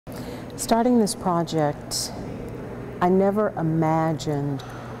Starting this project, I never imagined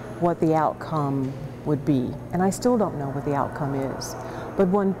what the outcome would be, and I still don't know what the outcome is. But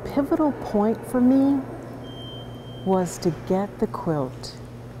one pivotal point for me was to get the quilt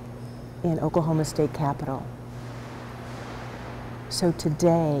in Oklahoma State Capitol. So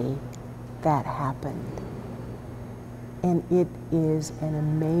today, that happened. And it is an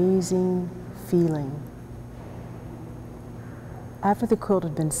amazing feeling. After the quilt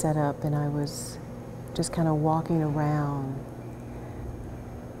had been set up and I was just kind of walking around,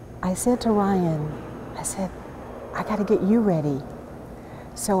 I said to Ryan, I got to get you ready.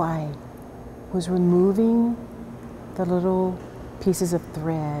 So I was removing the little pieces of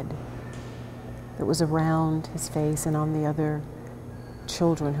thread that was around his face and on the other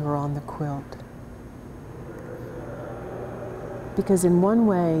children who were on the quilt. Because in one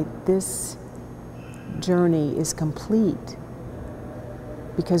way, this journey is complete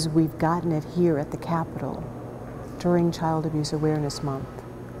because we've gotten it here at the Capitol during Child Abuse Awareness Month.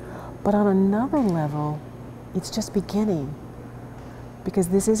 But on another level, it's just beginning, because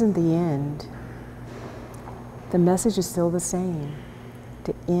this isn't the end. The message is still the same,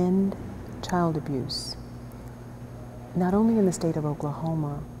 to end child abuse, not only in the state of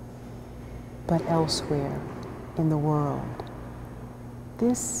Oklahoma, but elsewhere in the world.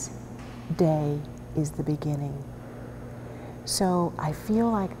 This day is the beginning. So I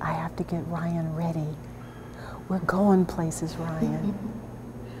feel like I have to get Ryan ready. We're going places, Ryan.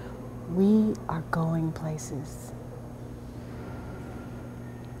 We are going places.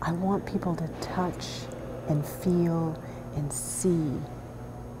 I want people to touch and feel and see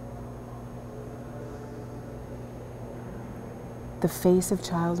the face of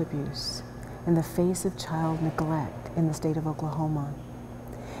child abuse and the face of child neglect in the state of Oklahoma.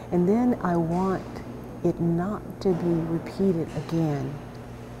 And then I want it not to be repeated again.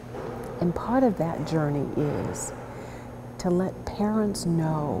 And part of that journey is to let parents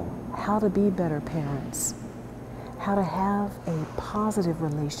know how to be better parents, how to have a positive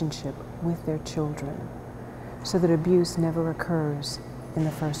relationship with their children so that abuse never occurs in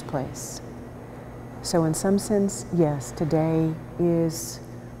the first place. So in some sense, yes, today is,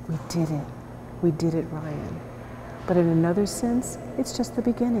 we did it. We did it, Ryan. But in another sense, it's just the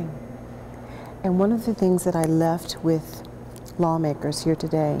beginning. And one of the things that I left with lawmakers here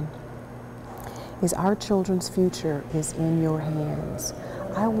today is our children's future is in your hands.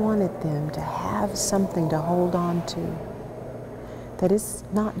 I wanted them to have something to hold on to. That is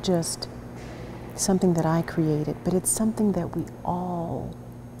not just something that I created, but it's something that we all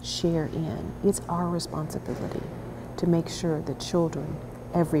share in. It's our responsibility to make sure that children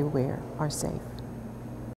everywhere are safe.